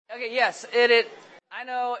Okay, yes, I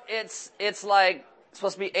know it's like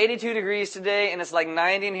supposed to be 82 degrees today, and it's like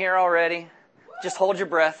 90 in here already. Just hold your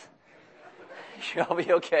breath. You'll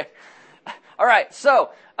be okay. All right,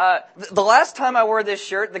 so the last time I wore this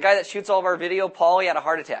shirt, the guy that shoots all of our video, Paul, he had a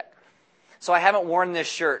heart attack. So I haven't worn this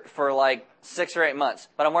shirt for like 6 or 8 months,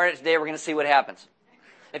 but I'm wearing it today. We're going to see what happens.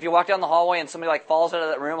 If you walk down the hallway and somebody like falls out of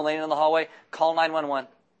that room and laying in the hallway, call 911.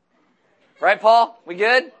 Right, Paul? We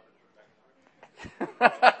good?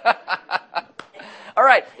 All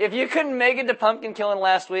right, if you couldn't make it to pumpkin killing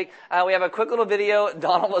last week, we have a quick little video.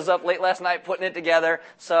 Donald was up late last night putting it together,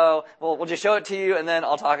 so we'll just show it to you, and then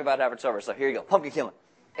I'll talk about it after it's over. So here you go, pumpkin killing.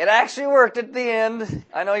 It actually worked at the end.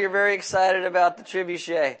 I know you're very excited about the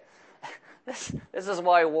trebuchet. This is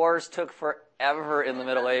why wars took forever in the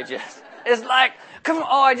Middle Ages. It's like, come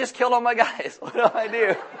on, I just killed all my guys. What do I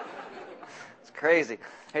do? It's crazy.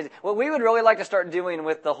 What we would really like to start doing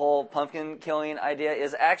with the whole pumpkin killing idea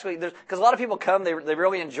is actually, because a lot of people come, they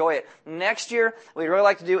really enjoy it. Next year, what we'd really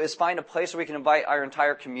like to do is find a place where we can invite our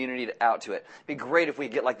entire community out to it. It'd be great if we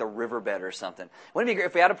get like the riverbed or something. Wouldn't it be great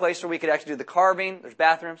if we had a place where we could actually do the carving, there's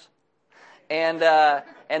bathrooms, and the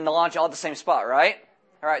launch all at the same spot, right?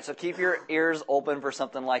 All right, so keep your ears open for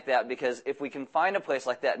something like that, because if we can find a place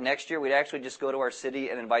like that next year, we'd actually just go to our city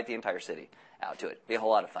and invite the entire city out to it. It'd be a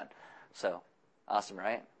whole lot of fun. So, awesome,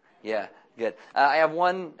 right? Yeah, good. I have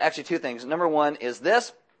two things. Number one is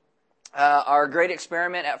this. Our great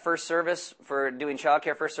experiment at first service for doing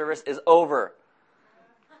childcare first service is over.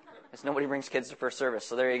 Because nobody brings kids to first service,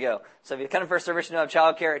 so there you go. So if you come to first service and you don't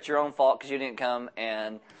have childcare, it's your own fault because you didn't come,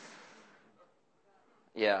 and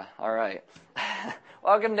yeah, all right.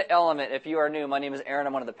 Welcome to Element. If you are new, my name is Aaron.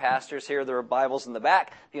 I'm one of the pastors here. There are Bibles in the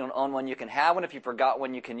back. If you don't own one, you can have one. If you forgot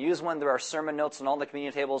one, you can use one. There are sermon notes on all the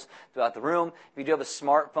communion tables throughout the room. If you do have a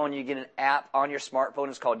smartphone, you get an app on your smartphone.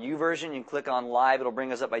 It's called YouVersion. You can click on Live. It'll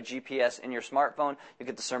bring us up by GPS in your smartphone. You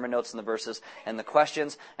get the sermon notes and the verses and the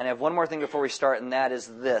questions. And I have one more thing before we start, and that is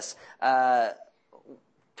this.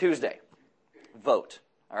 Tuesday, vote.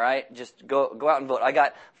 All right? Just go out and vote. I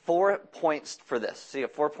got 4 points for this. See, a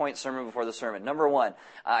 4-point sermon before the sermon. Number one,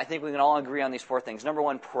 I think we can all agree on these 4 things. Number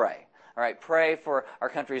one, pray. All right, pray for our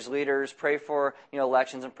country's leaders. Pray for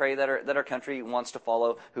elections, and pray that our country wants to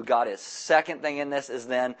follow who God is. Second thing in this is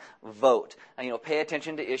then vote. And, pay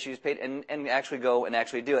attention to issues, and actually go and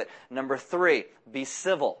actually do it. Number 3, be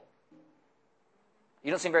civil. You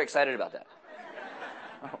don't seem very excited about that.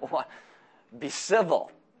 What? Be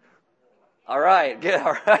civil. All right, good.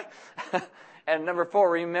 All right. And number 4,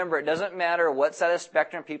 remember, it doesn't matter what side of the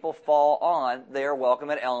spectrum people fall on, they are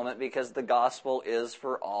welcome at Element because the gospel is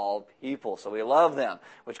for all people. So we love them,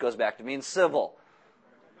 which goes back to being civil.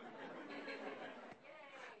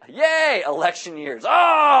 Yay! Election years. Oh,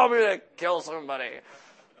 I'm going to kill somebody.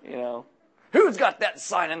 Who's got that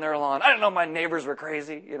sign in their lawn? I didn't know my neighbors were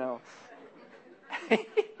crazy, Why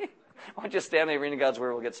don't you stand there reading God's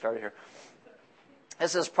Word? We'll get started here.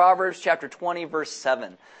 This is Proverbs chapter 20, verse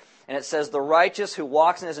 7. And it says, the righteous who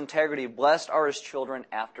walks in his integrity, blessed are his children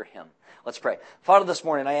after him. Let's pray. Father, this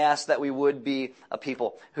morning I ask that we would be a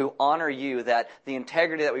people who honor you, that the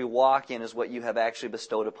integrity that we walk in is what you have actually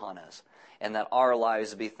bestowed upon us, and that our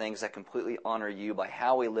lives be things that completely honor you by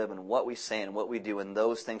how we live and what we say and what we do, and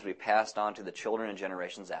those things we passed on to the children and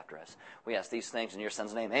generations after us. We ask these things in your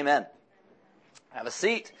Son's name. Amen. Have a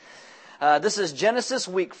seat. This is Genesis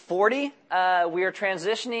week 40. We are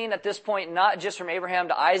transitioning at this point not just from Abraham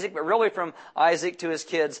to Isaac, but really from Isaac to his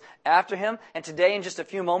kids after him. And today, in just a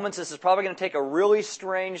few moments, this is probably going to take a really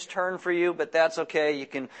strange turn for you, but that's okay. You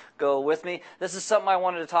can go with me. This is something I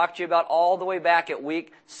wanted to talk to you about all the way back at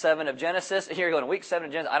week 7 of Genesis. Here you're going, week 7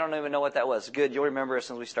 of Genesis. I don't even know what that was. Good, you'll remember as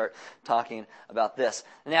soon as we start talking about this.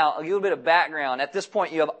 Now, a little bit of background. At this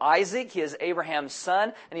point, you have Isaac. He is Abraham's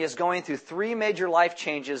son, and he is going through 3 major life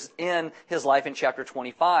changes in his life in chapter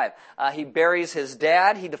 25. He buries his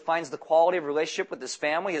dad. He defines the quality of relationship with his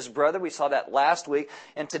family, his brother. We saw that last week.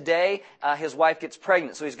 And today, his wife gets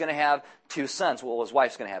pregnant, so he's going to have 2 sons. Well, his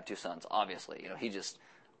wife's going to have 2 sons, obviously. He just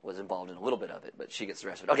was involved in a little bit of it, but she gets the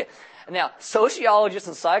rest of it. Okay. Now, sociologists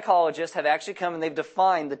and psychologists have actually come and they've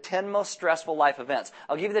defined the 10 most stressful life events.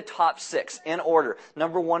 I'll give you the top 6 in order.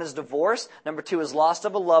 Number 1 is divorce. Number 2 is loss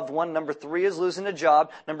of a loved one. Number 3 is losing a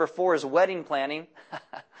job. Number 4 is wedding planning.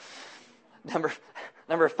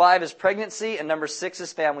 Number 5 is pregnancy, and number 6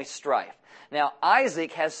 is family strife. Now,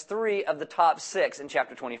 Isaac has 3 of the top 6 in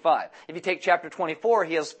chapter 25. If you take chapter 24,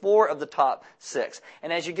 he has 4 of the top 6.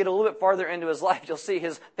 And as you get a little bit farther into his life, you'll see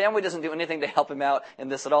his family doesn't do anything to help him out in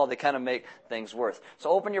this at all. They kind of make things worse. So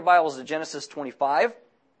open your Bibles to Genesis 25.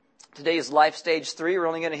 Today's life stage 3. We're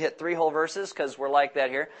only going to hit 3 whole verses because we're like that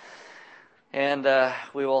here. And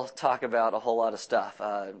we will talk about a whole lot of stuff.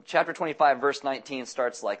 Chapter 25, verse 19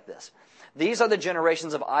 starts like this. These are the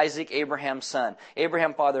generations of Isaac, Abraham's son.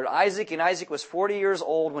 Abraham fathered Isaac, and Isaac was 40 years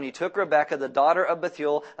old when he took Rebekah, the daughter of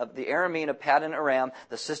Bethuel, of the Aramean of Paddan Aram,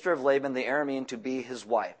 the sister of Laban, the Aramean, to be his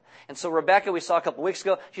wife. And so Rebekah, we saw a couple weeks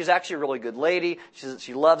ago, she's actually a really good lady.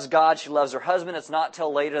 She loves God. She loves her husband. It's not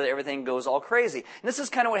till later that everything goes all crazy. And this is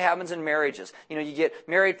kind of what happens in marriages. You know, you get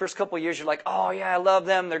married first couple of years, you're like, oh yeah, I love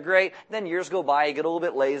them. They're great. Then years go by, you get a little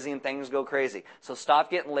bit lazy and things go crazy. So stop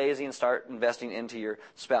getting lazy and start investing into your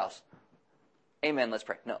spouse. Amen. Let's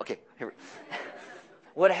pray. No, okay. Here we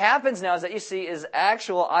What happens now is that you see is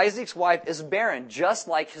actual Isaac's wife is barren, just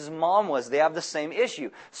like his mom was. They have the same issue.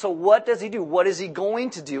 So what does he do? What is he going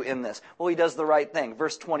to do in this? Well, he does the right thing.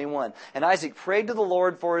 Verse 21. And Isaac prayed to the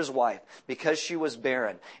Lord for his wife because she was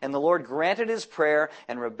barren. And the Lord granted his prayer,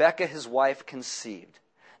 and Rebekah, his wife, conceived.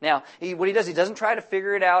 Now, what he does, he doesn't try to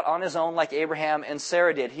figure it out on his own like Abraham and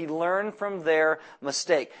Sarah did. He learned from their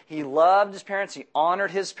mistake. He loved his parents. He honored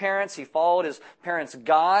his parents. He followed his parents'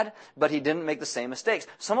 God, but he didn't make the same mistakes.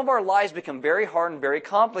 Some of our lives become very hard and very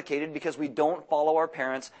complicated because we don't follow our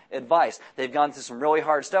parents' advice. They've gone through some really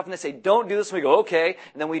hard stuff, and they say, don't do this. And we go, okay,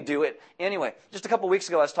 and then we do it anyway. Just a couple weeks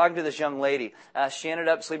ago, I was talking to this young lady. She ended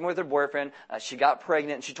up sleeping with her boyfriend. She got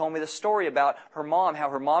pregnant, and she told me the story about her mom, how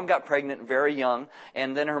her mom got pregnant very young,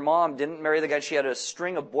 and then her mom didn't marry the guy. She had a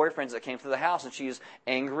string of boyfriends that came through the house, and she's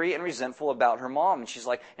angry and resentful about her mom. And she's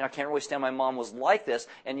like, I can't really stand my mom was like this,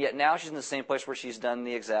 and yet now she's in the same place where she's done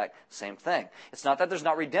the exact same thing. It's not that there's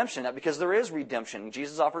not redemption, because there is redemption.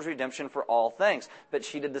 Jesus offers redemption for all things, but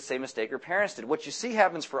she did the same mistake her parents did. What you see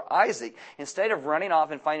happens for Isaac, instead of running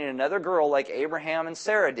off and finding another girl like Abraham and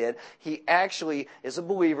Sarah did, he actually is a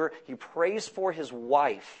believer. He prays for his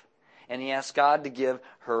wife, and he asks God to give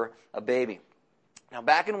her a baby. Now,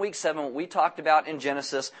 back in week 7, what we talked about in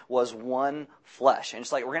Genesis was one flesh. And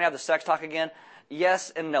it's like, we're going to have the sex talk again?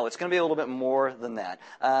 Yes and no. It's going to be a little bit more than that.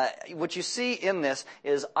 What you see in this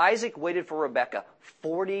is Isaac waited for Rebekah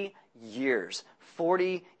 40 years.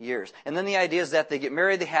 40 years. And then the idea is that they get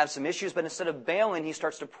married, they have some issues, but instead of bailing, he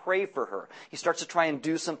starts to pray for her. He starts to try and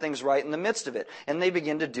do some things right in the midst of it. And they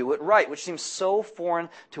begin to do it right, which seems so foreign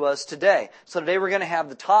to us today. So today we're going to have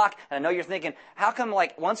the talk, and I know you're thinking, how come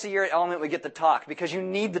like once a year at Element we get the talk? Because you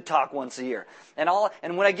need the talk once a year. And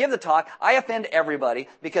when I give the talk, I offend everybody,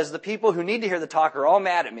 because the people who need to hear the talk are all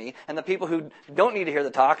mad at me, and the people who don't need to hear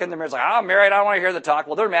the talk, and they're like, I'm married, I don't want to hear the talk.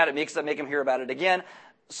 Well, they're mad at me because I make them hear about it again.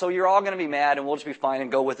 So you're all going to be mad, and we'll just be fine and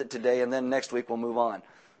go with it today, and then next week we'll move on.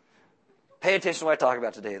 Pay attention to what I talk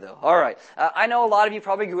about today, though. All right. I know a lot of you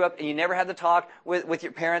probably grew up and you never had the talk with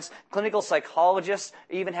your parents. Clinical psychologists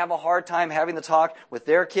even have a hard time having the talk with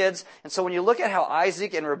their kids. And so when you look at how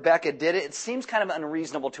Isaac and Rebekah did it, it seems kind of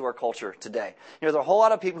unreasonable to our culture today. You know, there are a whole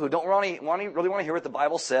lot of people who don't really want to hear what the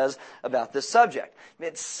Bible says about this subject.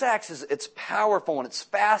 Sex it's powerful and it's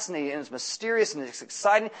fascinating and it's mysterious and it's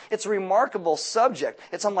exciting. It's a remarkable subject.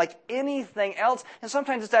 It's unlike anything else, and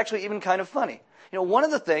sometimes it's actually even kind of funny. You know, one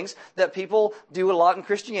of the things that people do a lot in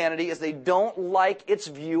Christianity is they don't like its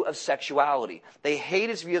view of sexuality. They hate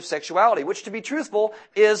its view of sexuality, which, to be truthful,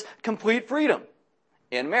 is complete freedom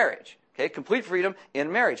in marriage. Okay, complete freedom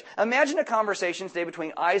in marriage. Imagine a conversation today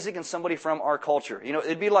between Isaac and somebody from our culture. You know,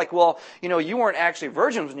 it'd be like, well, you weren't actually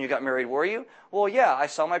virgins when you got married, were you? Well, yeah, I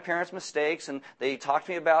saw my parents' mistakes, and they talked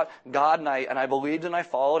to me about God, and I believed and I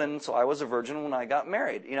followed, and so I was a virgin when I got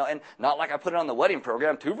married. You know, and not like I put it on the wedding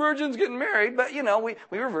program, 2 virgins getting married, but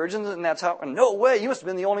we were virgins, and that's how. No way, you must have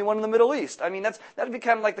been the only one in the Middle East. I mean, that'd be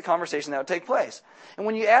kind of like the conversation that would take place. And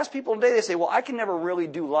when you ask people today, they say, well, I can never really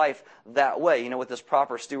do life that way, with this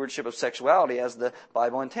proper stewardship of sexuality as the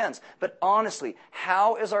Bible intends. But honestly,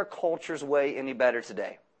 how is our culture's way any better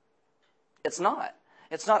today? It's not.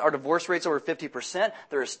 It's not. Our divorce rate's over 50%.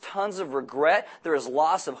 There is tons of regret. There is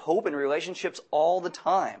loss of hope in relationships all the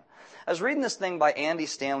time. I was reading this thing by Andy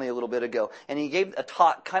Stanley a little bit ago, and he gave a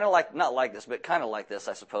talk kind of like, not like this, but kind of like this,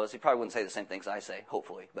 I suppose. He probably wouldn't say the same things I say,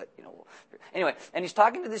 hopefully, but, Anyway, and he's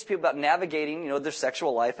talking to these people about navigating, their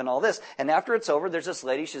sexual life and all this. And after it's over, there's this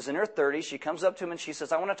lady, she's in her 30s, she comes up to him and she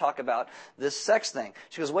says, I want to talk about this sex thing.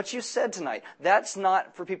 She goes, what you said tonight, that's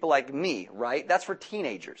not for people like me, right? That's for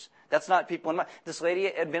teenagers. That's not people in my... This lady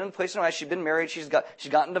had been in the place in her life. She'd been married. She's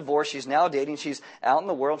gotten divorced. She's now dating. She's out in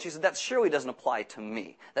the world. She said, that surely doesn't apply to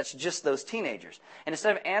me. That's just those teenagers. And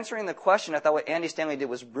instead of answering the question, I thought what Andy Stanley did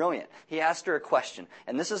was brilliant. He asked her a question.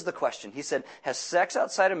 And this is the question. He said, has sex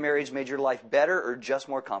outside of marriage made your life better or just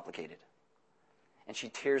more complicated? And she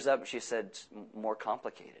tears up and she said, more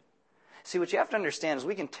complicated. See, what you have to understand is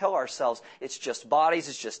we can tell ourselves it's just bodies,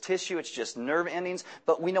 it's just tissue, it's just nerve endings,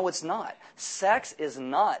 but we know it's not. Sex is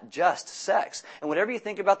not just sex. And whatever you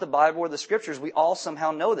think about the Bible or the Scriptures, we all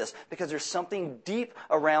somehow know this because there's something deep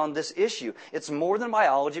around this issue. It's more than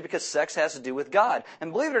biology because sex has to do with God.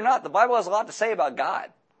 And believe it or not, the Bible has a lot to say about God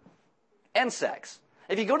and sex.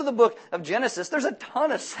 If you go to the book of Genesis, there's a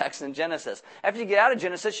ton of sex in Genesis. After you get out of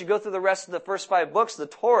Genesis, you go through the rest of the first 5 books, the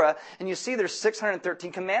Torah, and you see there's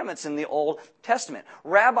 613 commandments in the Old Testament.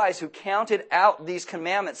 Rabbis who counted out these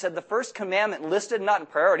commandments said the first commandment listed, not in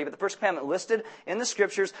priority, but the first commandment listed in the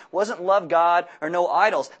Scriptures wasn't love God or no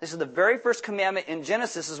idols. They said the very first commandment in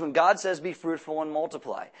Genesis is when God says be fruitful and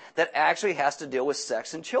multiply. That actually has to deal with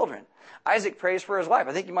sex and children. Isaac prays for his wife.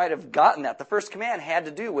 I think you might have gotten that. The first command had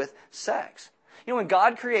to do with sex. You know, when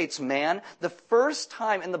God creates man, the first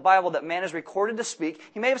time in the Bible that man is recorded to speak,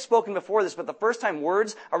 he may have spoken before this, but the first time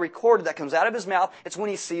words are recorded that comes out of his mouth, it's when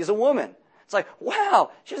he sees a woman. It's like,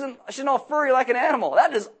 wow, she's all furry like an animal.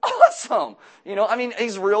 That is awesome. You know, I mean,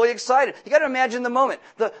 he's really excited. You got to imagine the moment.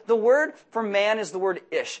 The word for man is the word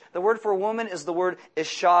ish. The word for woman is the word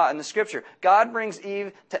isha in the Scripture. God brings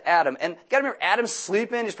Eve to Adam. And you got to remember, Adam's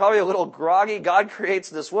sleeping. He's probably a little groggy. God creates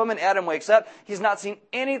this woman. Adam wakes up. He's not seen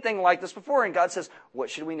anything like this before. And God says, what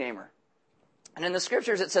should we name her? And in the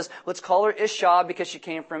Scriptures it says, let's call her Isha because she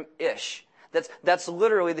came from Ish. That's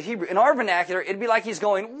literally the Hebrew. In our vernacular, it'd be like he's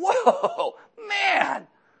going, whoa, man,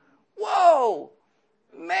 whoa,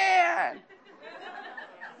 man.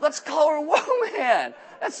 Let's call her whoa, man.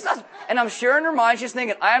 That's not, and I'm sure in her mind she's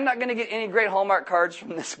thinking, I'm not going to get any great Hallmark cards from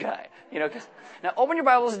this guy. You know, now open your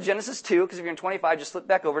Bibles to Genesis 2, because if you're in 25, just flip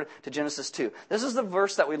back over to Genesis 2. This is the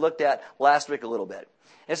verse that we looked at last week a little bit.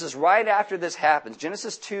 This is right after this happens.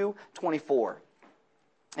 Genesis 2:24.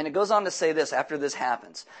 And it goes on to say this after this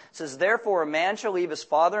happens. It says, therefore a man shall leave his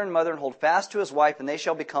father and mother and hold fast to his wife, and they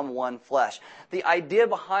shall become one flesh. The idea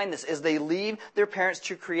behind this is they leave their parents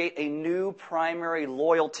to create a new primary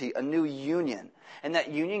loyalty, a new union. And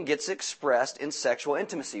that union gets expressed in sexual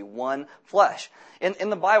intimacy, one flesh. In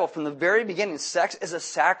the Bible, from the very beginning, sex is a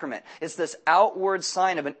sacrament. It's this outward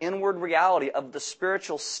sign of an inward reality of the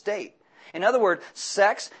spiritual state. In other words,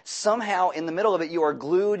 sex, somehow in the middle of it, you are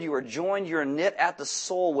glued, you are joined, you are knit at the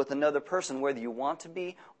soul with another person, whether you want to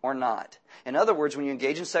be or not. In other words, when you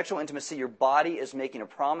engage in sexual intimacy, your body is making a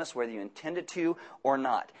promise whether you intend it to or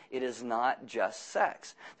not. It is not just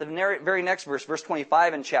sex. The very next verse, verse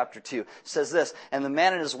 25 in chapter 2, says this, and the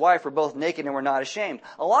man and his wife were both naked and were not ashamed.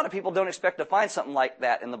 A lot of people don't expect to find something like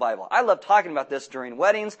that in the Bible. I love talking about this during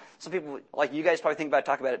weddings. Some people, like you guys, probably think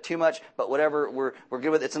talk about it too much, but whatever, we're good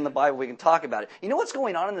with it. It's in the Bible. We can talk about it. You know what's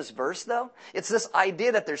going on in this verse, though? It's this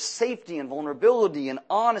idea that there's safety and vulnerability and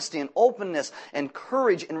honesty and openness and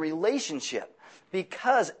courage and relationship.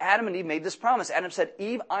 Because Adam and Eve made this promise. Adam said,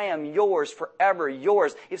 Eve, I am yours forever,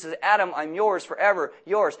 yours. Eve says, Adam, I'm yours forever,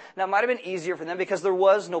 yours. Now, it might have been easier for them because there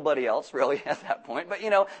was nobody else, really, at that point. But, you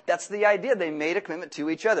know, that's the idea. They made a commitment to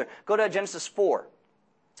each other. Go to Genesis 4,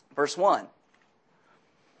 verse 1.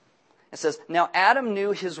 It says, now Adam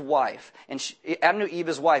knew his wife, and Adam knew Eve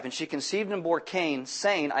his wife, and she conceived and bore Cain,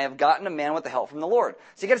 saying, I have gotten a man with the help from the Lord.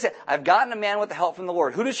 So you got to say, I've gotten a man with the help from the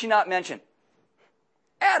Lord. Who does she not mention?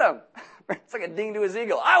 Adam. It's like a ding to his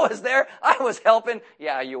ego. I was there. I was helping.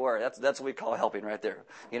 Yeah, you were. That's what we call helping right there.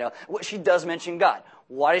 You know, she does mention God.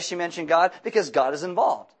 Why does she mention God? Because God is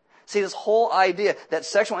involved. See, this whole idea that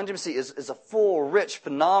sexual intimacy is a full, rich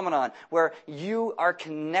phenomenon where you are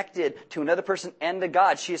connected to another person and to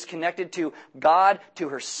God. She is connected to God, to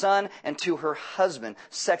her son, and to her husband.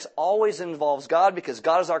 Sex always involves God because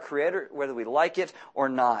God is our creator, whether we like it or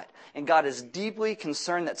not. And God is deeply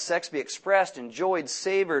concerned that sex be expressed, enjoyed,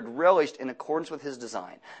 savored, relished in accordance with His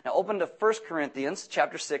design. Now open to 1 Corinthians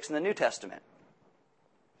chapter 6 in the New Testament.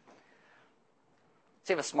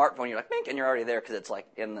 So you have a smartphone, you're like, bink, and you're already there because it's like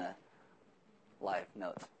in the live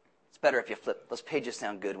notes. It's better if you flip. Those pages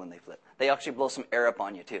sound good when they flip. They actually blow some air up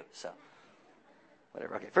on you too, so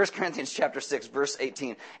whatever. Okay, 1 Corinthians chapter 6, verse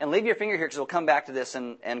 18. And leave your finger here because we'll come back to this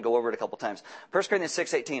and go over it a couple times. 1 Corinthians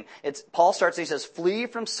 6:18. Paul starts and he says, flee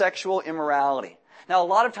from sexual immorality. Now, a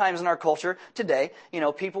lot of times in our culture today,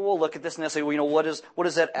 people will look at this and they'll say, well, what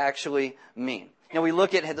does that actually mean? We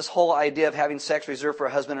look at this whole idea of having sex reserved for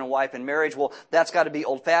a husband and wife in marriage. Well, that's got to be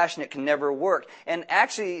old-fashioned. It can never work. And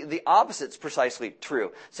actually, the opposite's precisely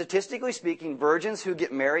true. Statistically speaking, virgins who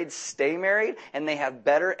get married stay married, and they have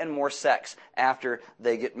better and more sex after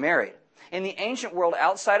they get married. In the ancient world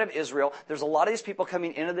outside of Israel, there's a lot of these people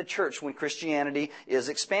coming into the church when Christianity is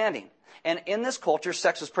expanding. And in this culture,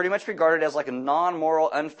 sex was pretty much regarded as like a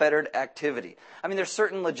non-moral, unfettered activity. I mean, there's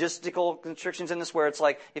certain logistical constrictions in this where it's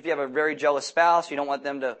like if you have a very jealous spouse, you don't want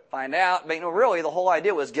them to find out. But really, the whole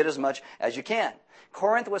idea was get as much as you can.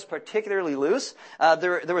 Corinth was particularly loose.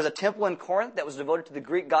 There was a temple in Corinth that was devoted to the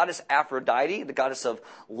Greek goddess Aphrodite, the goddess of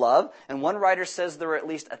love. And one writer says there were at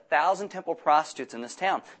least 1,000 temple prostitutes in this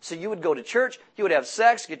town. So you would go to church, you would have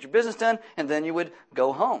sex, get your business done, and then you would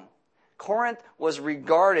go home. Corinth was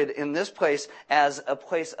regarded in this place as a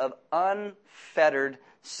place of unfettered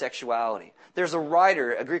sexuality. There's a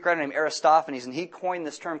writer, a Greek writer named Aristophanes, and he coined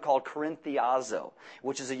this term called Korinthiazo,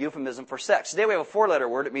 which is a euphemism for sex. Today we have a 4-letter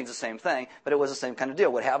word. It means the same thing, but it was the same kind of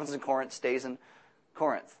deal. What happens in Corinth stays in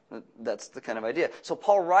Corinth. That's the kind of idea. So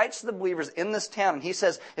Paul writes to the believers in this town, and he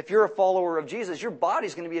says, if you're a follower of Jesus, your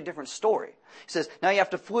body's going to be a different story. He says, now you have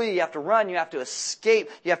to flee, you have to run, you have to escape,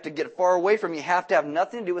 you have to get far away from, you have to have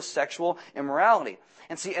nothing to do with sexual immorality.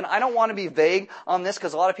 And see, and I don't want to be vague on this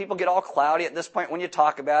because a lot of people get all cloudy at this point when you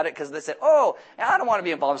talk about it because they say, oh, I don't want to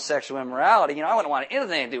be involved in sexual immorality. I wouldn't want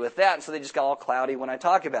anything to do with that. And so they just got all cloudy when I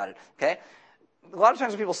talk about it. Okay? A lot of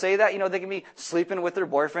times when people say that, they can be sleeping with their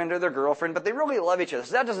boyfriend or their girlfriend, but they really love each other.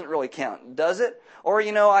 So that doesn't really count, does it? Or,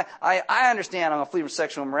 I understand I'm a flea from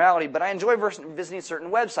sexual immorality, but I enjoy visiting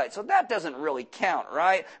certain websites. So that doesn't really count,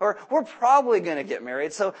 right? Or we're probably going to get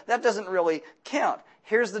married, so that doesn't really count.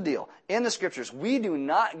 Here's the deal. In the Scriptures, we do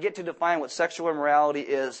not get to define what sexual immorality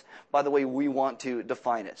is by the way we want to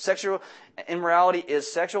define it. Sexual immorality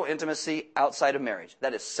is sexual intimacy outside of marriage.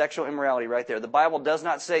 That is sexual immorality right there. The Bible does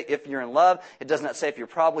not say if you're in love. It does not say if you're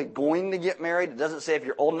probably going to get married. It doesn't say if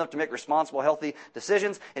you're old enough to make responsible, healthy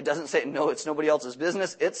decisions. It doesn't say, no, it's nobody else's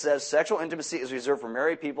business. It says sexual intimacy is reserved for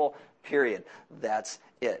married people, period. That's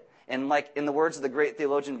it. And like in the words of the great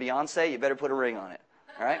theologian Beyonce, you better put a ring on it.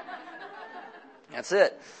 All right? That's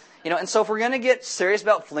it. And so if we're going to get serious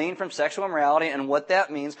about fleeing from sexual immorality and what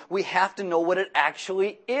that means, we have to know what it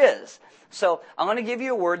actually is. So I'm going to give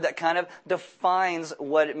you a word that kind of defines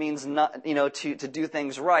what it means not, to do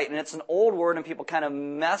things right. And it's an old word and people kind of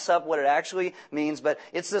mess up what it actually means, but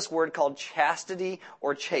it's this word called chastity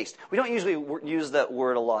or chaste. We don't usually use that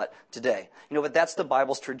word a lot today. But that's the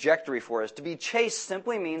Bible's trajectory for us. To be chaste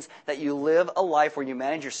simply means that you live a life where you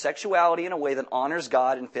manage your sexuality in a way that honors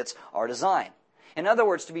God and fits our design. In other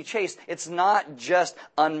words, to be chaste, it's not just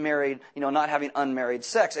unmarried, not having unmarried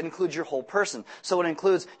sex. It includes your whole person. So it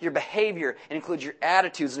includes your behavior, it includes your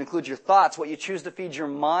attitudes, it includes your thoughts, what you choose to feed your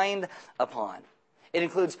mind upon. It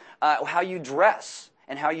includes how you dress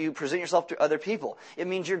and how you present yourself to other people. It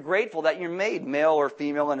means you're grateful that you're made male or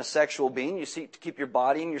female and a sexual being. You seek to keep your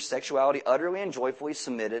body and your sexuality utterly and joyfully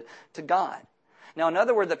submitted to God. Now,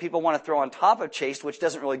 another word that people want to throw on top of chaste, which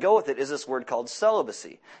doesn't really go with it, is this word called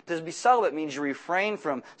celibacy. To be celibate means you refrain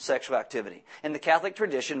from sexual activity. In the Catholic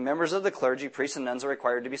tradition, members of the clergy, priests and nuns, are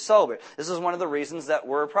required to be celibate. This is one of the reasons that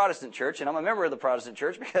we're a Protestant church, and I'm a member of the Protestant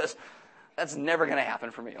church because that's never going to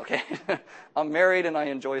happen for me, okay? I'm married and I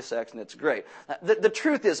enjoy sex, and it's great. The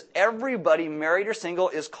truth is, everybody, married or single,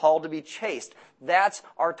 is called to be chaste. That's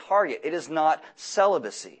our target. It is not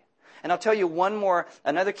celibacy. And I'll tell you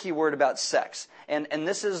another key word about sex. And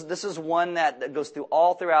this is one that goes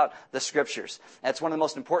all throughout the Scriptures. That's one of the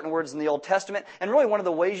most important words in the Old Testament. And really one of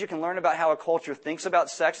the ways you can learn about how a culture thinks about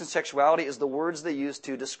sex and sexuality is the words they use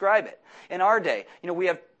to describe it. In our day, we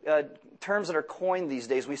have terms that are coined these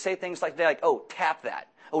days. We say things like that, like, oh, tap that.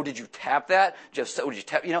 Oh, did you tap that? Did you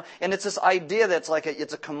tap, And it's this idea that's like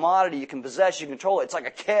it's a commodity you can possess, you can control it. It's like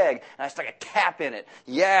a keg, and I stuck a tap in it.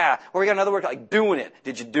 Yeah. Or we got another word like doing it.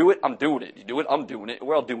 Did you do it? I'm doing it. You do it? I'm doing it.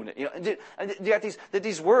 We're all doing it. You got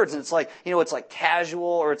these words, and it's like, it's like casual,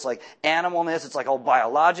 or it's like animalness. It's like all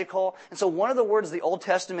biological. And so one of the words the Old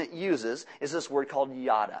Testament uses is this word called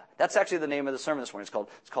yada. That's actually the name of the sermon this morning.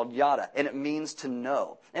 It's called yada, and it means to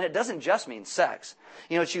know. And it doesn't just mean sex.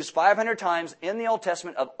 It's used 500 times in the Old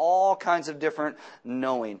Testament of all kinds of different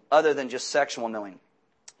knowing, other than just sexual knowing.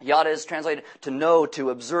 Yada is translated to know,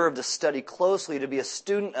 to observe, to study closely, to be a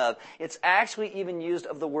student of. It's actually even used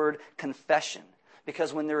of the word confession.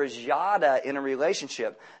 Because when there is yada in a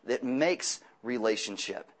relationship, that makes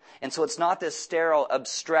relationship. And so it's not this sterile,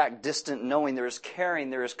 abstract, distant knowing. There is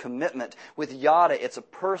caring, there is commitment. With yada, it's a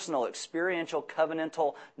personal, experiential,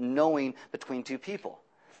 covenantal knowing between two people.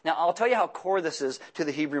 Now, I'll tell you how core this is to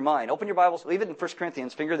the Hebrew mind. Open your Bibles, leave it in 1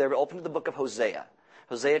 Corinthians, finger there, but open to the book of Hosea.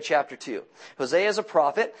 Hosea chapter 2. Hosea is a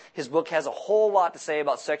prophet. His book has a whole lot to say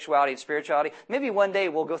about sexuality and spirituality. Maybe one day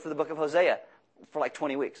we'll go through the book of Hosea for like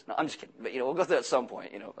 20 weeks. No, I'm just kidding. But, we'll go through it at some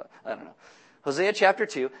point, but I don't know. Hosea chapter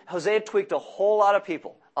 2. Hosea tweaked a whole lot of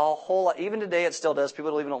people. A whole lot. Even today it still does.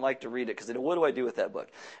 People even don't like to read it because they go, what do I do with that book?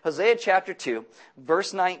 Hosea chapter 2,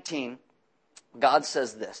 verse 19, God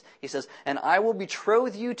says this. He says, and I will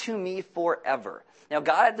betroth you to me forever. Now,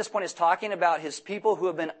 God at this point is talking about his people who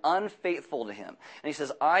have been unfaithful to him. And he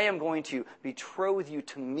says, I am going to betroth you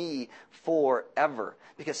to me forever.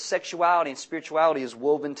 Because sexuality and spirituality is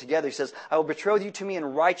woven together. He says, I will betroth you to me in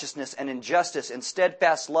righteousness and in justice, in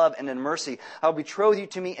steadfast love and in mercy. I will betroth you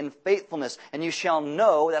to me in faithfulness, and you shall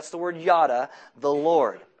know, that's the word yada, the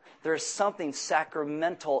Lord. There is something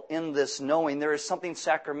sacramental in this knowing. There is something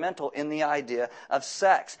sacramental in the idea of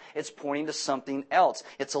sex. It's pointing to something else.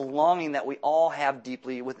 It's a longing that we all have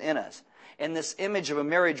deeply within us. And this image of a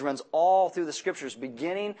marriage runs all through the Scriptures,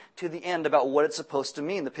 beginning to the end, about what it's supposed to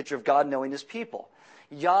mean, the picture of God knowing his people.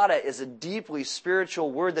 Yada is a deeply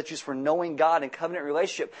spiritual word that's used for knowing God and covenant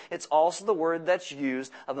relationship. It's also the word that's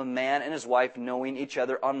used of a man and his wife knowing each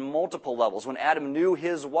other on multiple levels. When Adam knew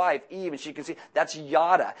his wife, Eve, and she can see, that's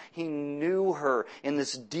yada. He knew her in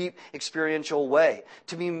this deep experiential way.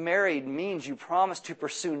 To be married means you promise to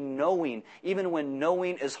pursue knowing, even when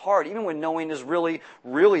knowing is hard, even when knowing is really,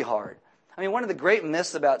 really hard. I mean, one of the great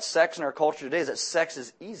myths about sex in our culture today is that sex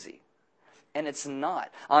is easy. And it's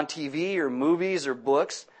not. On TV or movies or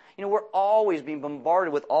books, we're always being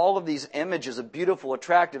bombarded with all of these images of beautiful,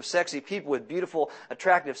 attractive, sexy people with beautiful,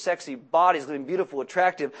 attractive, sexy bodies living beautiful,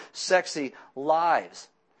 attractive, sexy lives.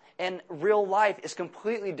 And real life is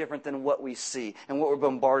completely different than what we see and what we're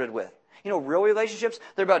bombarded with. Real relationships,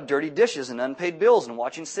 they're about dirty dishes and unpaid bills and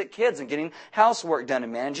watching sick kids and getting housework done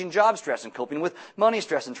and managing job stress and coping with money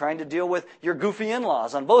stress and trying to deal with your goofy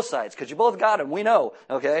in-laws on both sides because you both got them, we know,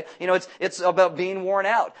 okay? It's about being worn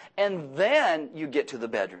out. And then you get to the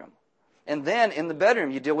bedroom. And then in the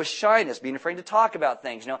bedroom, you deal with shyness, being afraid to talk about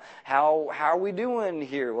things. How are we doing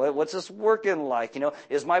here? What's this working like?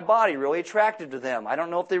 Is my body really attractive to them? I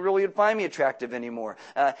don't know if they really would find me attractive anymore.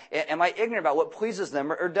 Am I ignorant about what pleases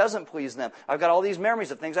them or doesn't please them? I've got all these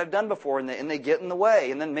memories of things I've done before, and they get in the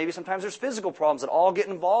way. And then maybe sometimes there's physical problems that all get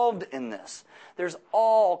involved in this. There's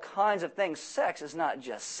all kinds of things. Sex is not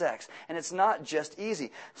just sex, and it's not just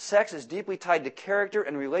easy. Sex is deeply tied to character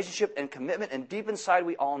and relationship and commitment, and deep inside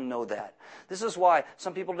we all know that. This is why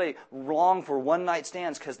some people today long for one-night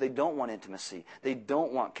stands, because they don't want intimacy. They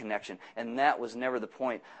don't want connection. And that was never the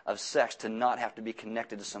point of sex, to not have to be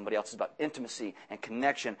connected to somebody else. It's about intimacy and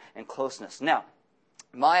connection and closeness. Now,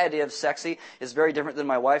 my idea of sexy is very different than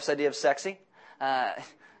my wife's idea of sexy.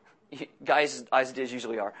 Guys' ideas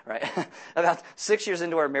usually are, right? About 6 years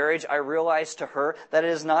into our marriage, I realized to her that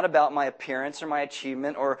it is not about my appearance or my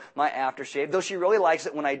achievement or my aftershave, though she really likes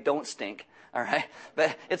it when I don't stink. All right?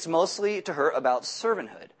 But it's mostly to her about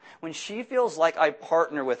servanthood. When she feels like I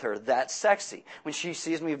partner with her, that's sexy. When she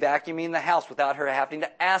sees me vacuuming the house without her having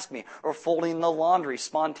to ask me, or folding the laundry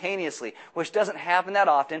spontaneously, which doesn't happen that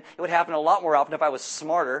often. It would happen a lot more often if I was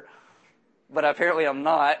smarter, but apparently I'm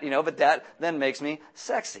not, but that then makes me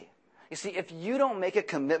sexy. You see, if you don't make a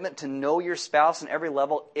commitment to know your spouse on every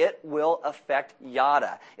level, it will affect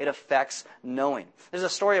yada. It affects knowing. There's a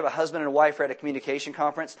story of a husband and a wife who are at a communication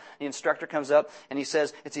conference. The instructor comes up and he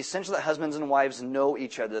says, it's essential that husbands and wives know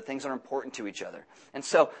each other, that things are important to each other. And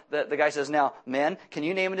so the guy says, now, men, can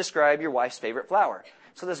you name and describe your wife's favorite flower?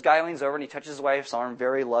 So this guy leans over and he touches his wife's arm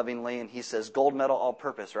very lovingly and he says, gold medal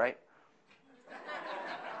all-purpose, right?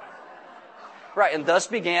 Right, and thus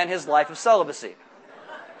began his life of celibacy.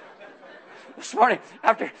 This morning,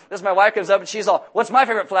 after this, my wife comes up and she's all, what's my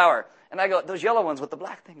favorite flower? And I go, those yellow ones with the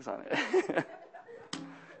black things on it.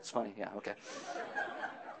 It's funny, yeah, okay.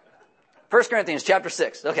 1 Corinthians chapter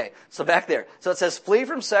 6. Okay, so back there. So it says, flee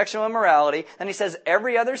from sexual immorality. And he says,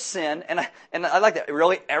 every other sin. And I like that.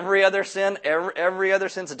 Really? Every other sin? Every other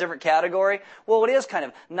sin's a different category? Well, it is kind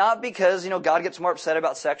of. Not because, God gets more upset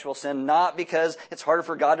about sexual sin. Not because it's harder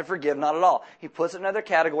for God to forgive. Not at all. He puts it in another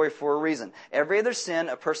category for a reason. Every other sin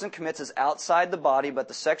a person commits is outside the body, but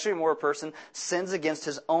the sexually immoral person sins against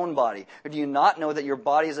his own body. Or do you not know that your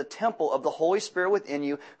body is a temple of the Holy Spirit within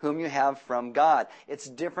you, whom you have from God? It's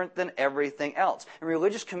different than everything else. In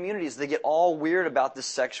religious communities, they get all weird about this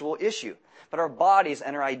sexual issue. But our bodies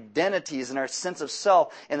and our identities and our sense of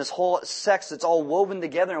self and this whole sex, it's all woven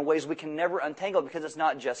together in ways we can never untangle because it's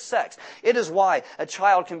not just sex. It is why a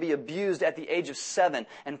child can be abused at the age of 7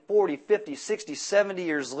 and 40, 50, 60, 70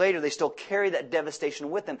 years later, they still carry that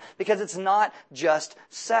devastation with them because it's not just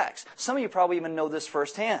sex. Some of you probably even know this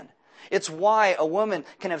firsthand. It's why a woman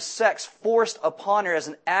can have sex forced upon her as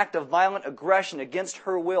an act of violent aggression against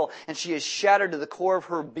her will, and she is shattered to the core of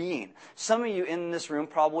her being. Some of you in this room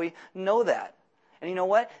probably know that. And you know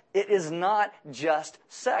what? It is not just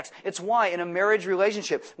sex. It's why in a marriage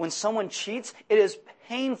relationship, when someone cheats, it is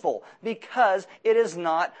painful because it is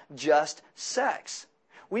not just sex.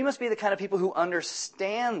 We must be the kind of people who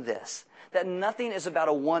understand this, that nothing is about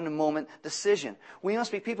a one-moment decision. We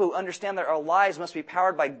must be people who understand that our lives must be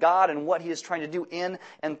powered by God and what He is trying to do in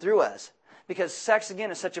and through us. Because sex,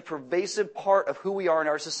 again, is such a pervasive part of who we are in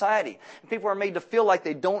our society. And people are made to feel like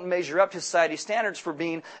they don't measure up to society's standards for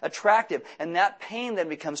being attractive. And that pain then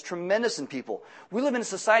becomes tremendous in people. We live in a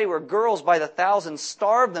society where girls by the thousands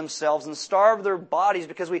starve themselves and starve their bodies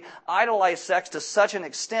because we idolize sex to such an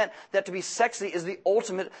extent that to be sexy is the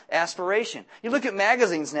ultimate aspiration. You look at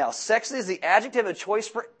magazines now. Sexy is the adjective of choice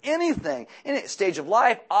for anything. Any stage of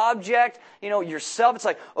life, object, yourself. It's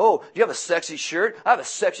like, oh, do you have a sexy shirt? I have a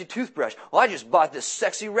sexy toothbrush. Well, I just bought this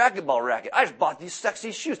sexy racquetball racket. I just bought these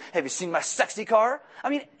sexy shoes. Have you seen my sexy car? I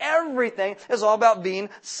mean, everything is all about being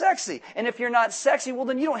sexy. And if you're not sexy, well,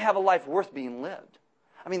 then you don't have a life worth being lived.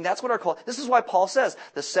 I mean, that's what our call. This is why Paul says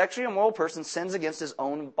the sexually immoral person sins against his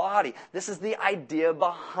own body. This is the idea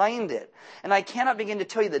behind it. And I cannot begin to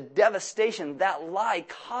tell you the devastation that lie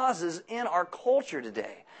causes in our culture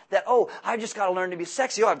today. That, oh, I've just got to learn to be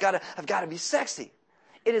sexy. Oh, I've got to be sexy.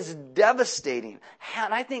 It is devastating.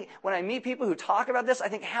 And I think when I meet people who talk about this, I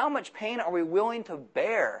think how much pain are we willing to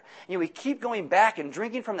bear? We keep going back and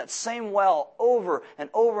drinking from that same well over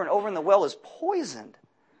and over and over, and the well is poisoned.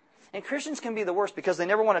 And Christians can be the worst because they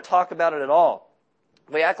never want to talk about it at all.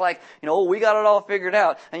 We act like, we got it all figured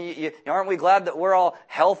out. And aren't we glad that we're all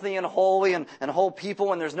healthy and holy and whole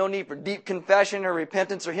people and there's no need for deep confession or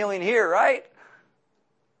repentance or healing here, right?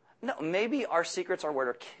 No, maybe our secrets are what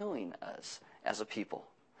are killing us as a people.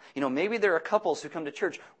 Maybe there are couples who come to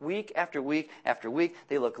church week after week after week.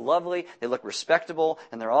 They look lovely, they look respectable,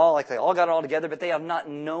 and they're all like they all got it all together, but they have not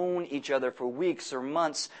known each other for weeks or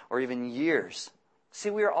months or even years. See,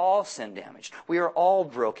 we are all sin damaged. We are all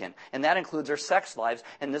broken, and that includes our sex lives,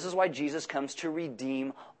 and this is why Jesus comes to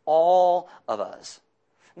redeem all of us.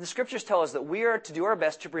 The Scriptures tell us that we are to do our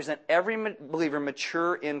best to present every believer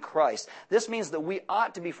mature in Christ. This means that we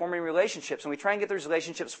ought to be forming relationships, and we try and get those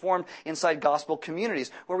relationships formed inside gospel communities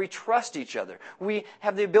where we trust each other. We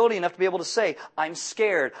have the ability enough to be able to say, I'm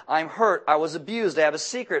scared, I'm hurt, I was abused, I have a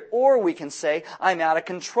secret. Or we can say, I'm out of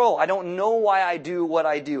control. I don't know why I do what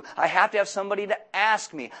I do. I have to have somebody to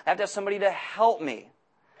ask me. I have to have somebody to help me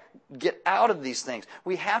get out of these things.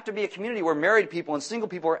 We have to be a community where married people and single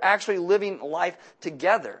people are actually living life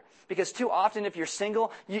together. Because too often if you're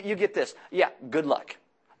single, you get this. Yeah, good luck.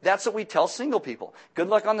 That's what we tell single people. Good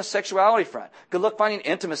luck on the sexuality front. Good luck finding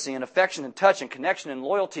intimacy and affection and touch and connection and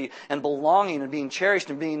loyalty and belonging and being cherished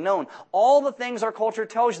and being known. All the things our culture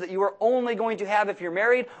tells you that you are only going to have if you're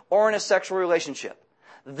married or in a sexual relationship.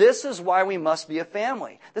 This is why we must be a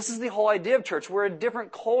family. This is the whole idea of church. We're a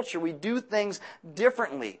different culture. We do things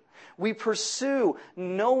differently. We pursue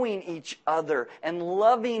knowing each other and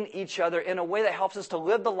loving each other in a way that helps us to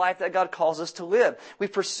live the life that God calls us to live. We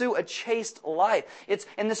pursue a chaste life.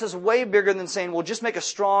 And this is way bigger than saying, well, just make a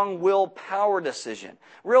strong willpower decision.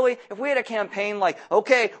 Really, if we had a campaign like,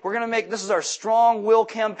 okay, we're going to make, this is our strong will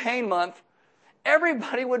campaign month,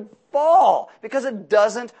 everybody would fall because it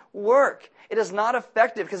doesn't work. It is not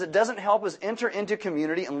effective because it doesn't help us enter into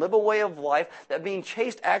community and live a way of life that being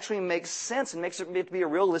chaste actually makes sense and makes it to be a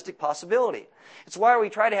realistic possibility. It's why we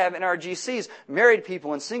try to have in our GCs married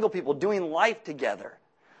people and single people doing life together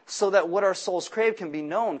so that what our souls crave can be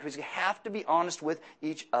known, because you have to be honest with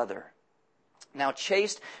each other. Now,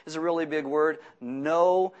 chaste is a really big word.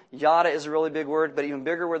 No, yada is a really big word, but even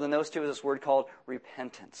bigger word than those two is this word called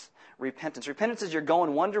repentance. Repentance. Repentance is you're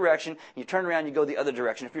going one direction, and you turn around and you go the other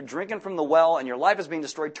direction. If you're drinking from the well and your life is being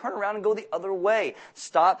destroyed, turn around and go the other way.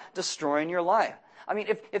 Stop destroying your life. I mean,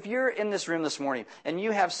 if you're in this room this morning and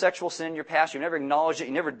you have sexual sin in your past, you've never acknowledged it,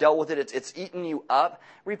 you never dealt with it, it's eaten you up,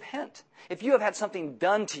 repent. If you have had something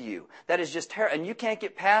done to you that is just terrible, and you can't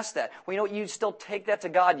get past that, well, you know what? You still take that to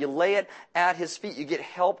God. You lay it at His feet. You get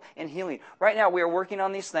help and healing. Right now, we are working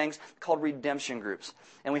on these things called redemption groups.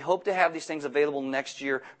 And we hope to have these things available next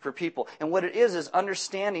year for people. And what it is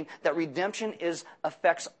understanding that redemption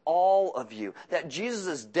affects all of you. That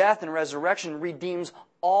Jesus' death and resurrection redeems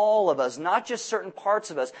all of us, not just certain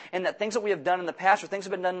parts of us, and that things that we have done in the past or things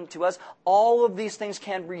that have been done to us, all of these things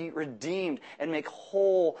can be redeemed and make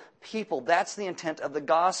whole people. That's the intent of the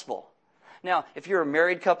gospel. Now, if you're a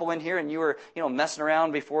married couple in here and you were, messing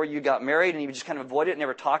around before you got married and you just kind of avoided it,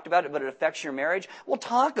 never talked about it, but it affects your marriage, well,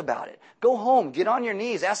 talk about it. Go home, get on your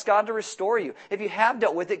knees, ask God to restore you. If you have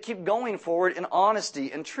dealt with it, keep going forward in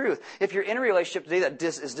honesty and truth. If you're in a relationship today that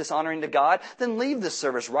is dishonoring to God, then leave this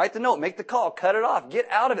service, write the note, make the call, cut it off, get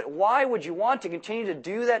out of it. Why would you want to continue to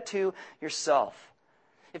do that to yourself?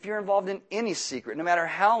 If you're involved in any secret, no matter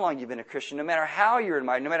how long you've been a Christian, no matter how you're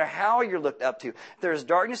admired, no matter how you're looked up to, if there's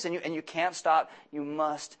darkness in you and you can't stop, you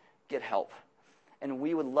must get help. And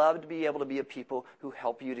we would love to be able to be a people who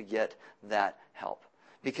help you to get that help.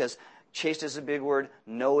 Because chaste is a big word,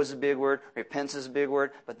 no is a big word, repentance is a big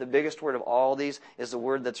word, but the biggest word of all these is the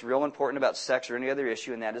word that's real important about sex or any other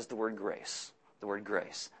issue, and that is the word grace. The word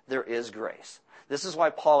grace. There is grace. This is why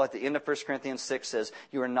Paul at the end of 1 Corinthians 6 says,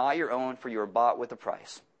 you are not your own, for you are bought with a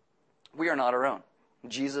price. We are not our own.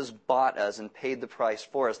 Jesus bought us and paid the price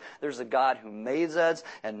for us. There's a God who made us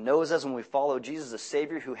and knows us when we follow Jesus, a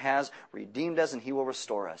Savior who has redeemed us, and He will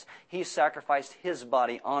restore us. He sacrificed His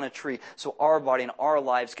body on a tree so our body and our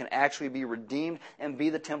lives can actually be redeemed and be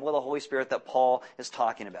the temple of the Holy Spirit that Paul is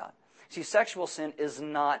talking about. See, sexual sin is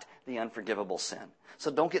not the unforgivable sin. So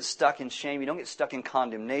don't get stuck in shame. You don't get stuck in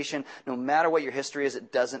condemnation. No matter what your history is,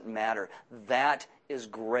 it doesn't matter. That is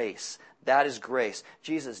grace. That is grace.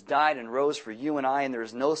 Jesus died and rose for you and I, and there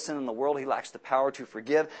is no sin in the world He lacks the power to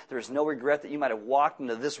forgive. There is no regret that you might have walked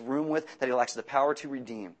into this room with that He lacks the power to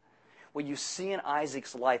redeem. What you see in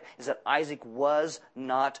Isaac's life is that Isaac was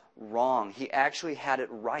not wrong. He actually had it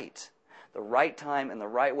right. The right time and the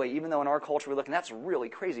right way, even though in our culture we're looking, that's really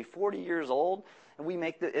crazy, 40 years old, and we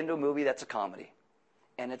make it into a movie that's a comedy.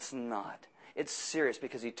 And it's not. It's serious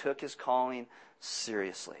because he took his calling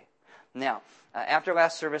seriously. Now, after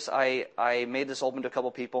last service, I made this open to a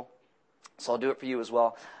couple people. So I'll do it for you as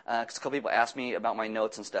well, because a couple people asked me about my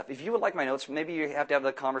notes and stuff. If you would like my notes, maybe you have to have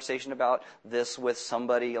a conversation about this with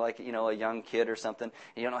somebody, like a young kid or something, and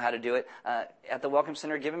you don't know how to do it. At the Welcome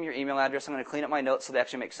Center, give them your email address. I'm going to clean up my notes so they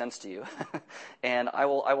actually make sense to you, and I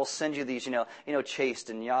will send you these, chaste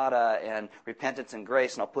and yada and repentance and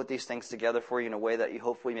grace, and I'll put these things together for you in a way that you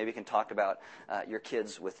hopefully maybe can talk about your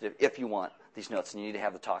kids with, if you want these notes, and you need to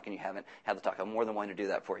have the talk, and you haven't had the talk. I'm more than willing to do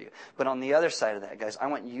that for you. But on the other side of that, guys, I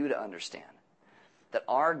want you to understand that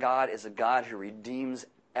our God is a God who redeems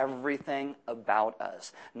everything about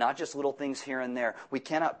us, not just little things here and there. We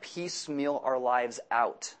cannot piecemeal our lives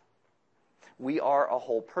out. We are a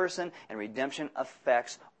whole person, and redemption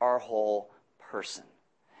affects our whole person.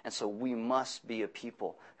 And so we must be a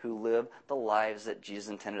people who live the lives that Jesus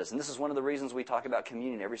intended us. And this is one of the reasons we talk about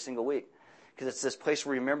communion every single week. Because it's this place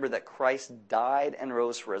where we remember that Christ died and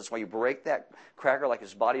rose for us. That's why you break that cracker like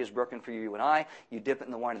His body is broken for you and I. You dip it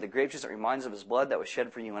in the wine of the grape juice that reminds us of His blood that was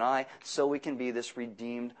shed for you and I, so we can be this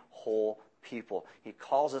redeemed whole people. He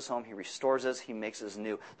calls us home. He restores us. He makes us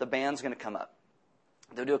new. The band's going to come up.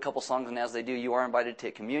 They'll do a couple songs, and as they do, you are invited to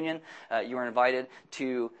take communion. You are invited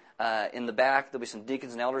to, in the back, there'll be some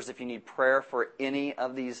deacons and elders if you need prayer for any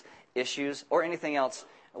of these issues or anything else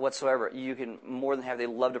whatsoever. You can more than have, they'd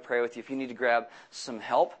love to pray with you. If you need to grab some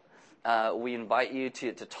help, we invite you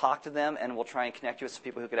to talk to them, and we'll try and connect you with some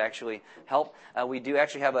people who could actually help. We do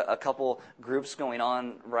actually have a couple groups going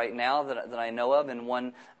on right now that I know of, and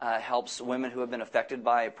one helps women who have been affected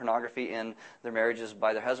by pornography in their marriages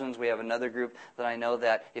by their husbands. We have another group that I know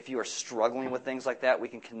that if you are struggling with things like that, we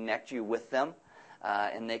can connect you with them,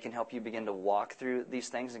 and they can help you begin to walk through these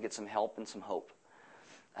things and get some help and some hope.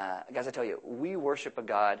 Guys, I tell you, we worship a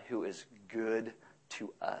God who is good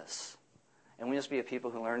to us. And we must be a people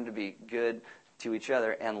who learn to be good to each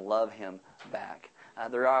other and love Him back.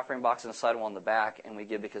 There are offering boxes on the sidewall in the back, and we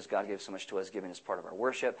give because God gave so much to us. Giving is part of our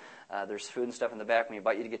worship. There's food and stuff in the back. We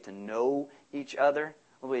invite you to get to know each other.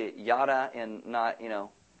 We'll be yada and not,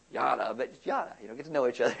 yada, but yada. Get to know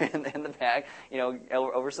each other in the back,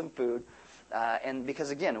 over some food. And because,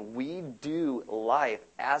 again, we do life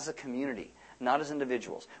as a community, not as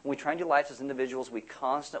individuals. When we try and do life as individuals, we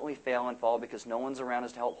constantly fail and fall because no one's around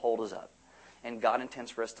us to help hold us up. And God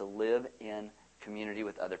intends for us to live in community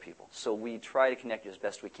with other people. So we try to connect you as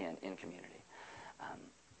best we can in community.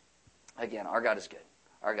 Again, our God is good.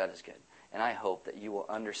 Our God is good. And I hope that you will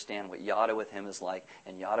understand what yada with Him is like,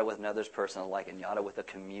 and yada with another's person is like, and yada with a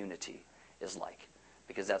community is like.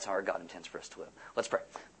 Because that's how our God intends for us to live. Let's pray.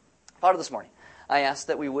 Father, this morning, I ask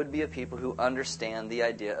that we would be a people who understand the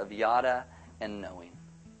idea of yada and knowing.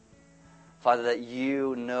 Father, that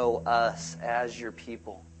you know us as your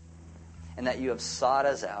people, and that you have sought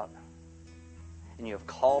us out, and you have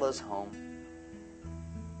called us home,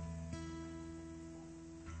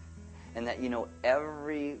 and that you know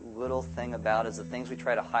every little thing about us, the things we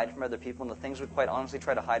try to hide from other people, and the things we quite honestly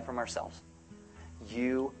try to hide from ourselves.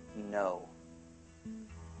 You know.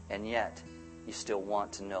 And yet, you still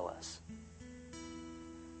want to know us.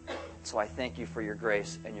 So I thank you for your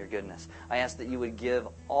grace and your goodness. I ask that you would give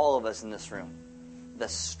all of us in this room the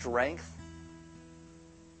strength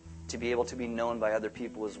to be able to be known by other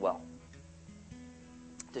people as well,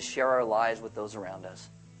 to share our lives with those around us.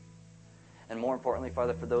 And more importantly,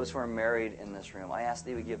 Father, for those who are married in this room, I ask that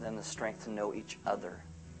you would give them the strength to know each other,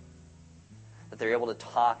 that they're able to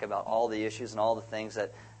talk about all the issues and all the things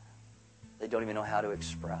that they don't even know how to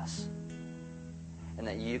express, and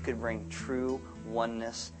that you could bring true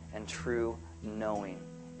oneness and true knowing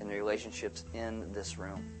in the relationships in this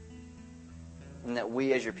room. And that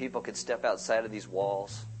we as your people could step outside of these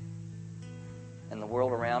walls and the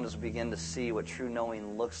world around us begin to see what true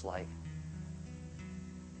knowing looks like,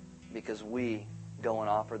 because we go and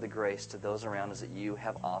offer the grace to those around us that you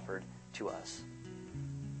have offered to us.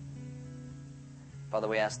 Father,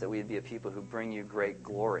 we ask that we'd be a people who bring you great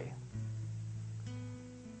glory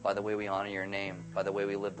by the way we honor your name, by the way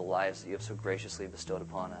we live the lives that you have so graciously bestowed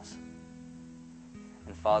upon us.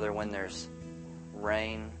 And Father, when there's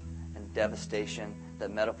rain and devastation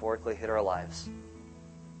that metaphorically hit our lives,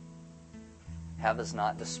 have us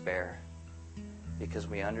not despair, because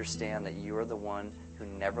we understand that you are the one who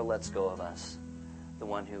never lets go of us, the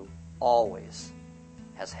one who always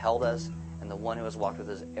has held us, and the one who has walked with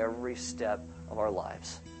us every step of our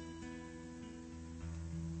lives.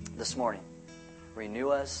 This morning, renew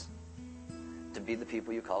us to be the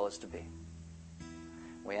people you call us to be.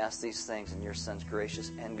 We ask these things in your Son's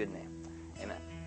gracious and good name. Amen.